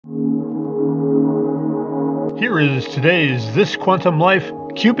Here is today's This Quantum Life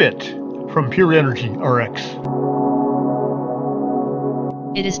Qubit from Pure Energy RX.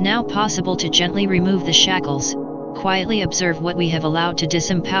 It is now possible to gently remove the shackles, quietly observe what we have allowed to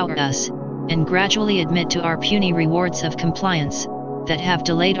disempower us, and gradually admit to our puny rewards of compliance that have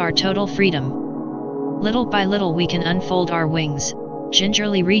delayed our total freedom. Little by little we can unfold our wings,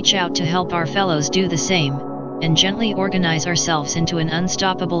 gingerly reach out to help our fellows do the same, and gently organize ourselves into an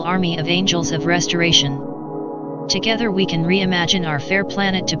unstoppable army of angels of restoration. Together we can reimagine our fair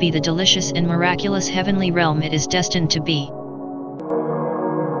planet to be the delicious and miraculous heavenly realm it is destined to be.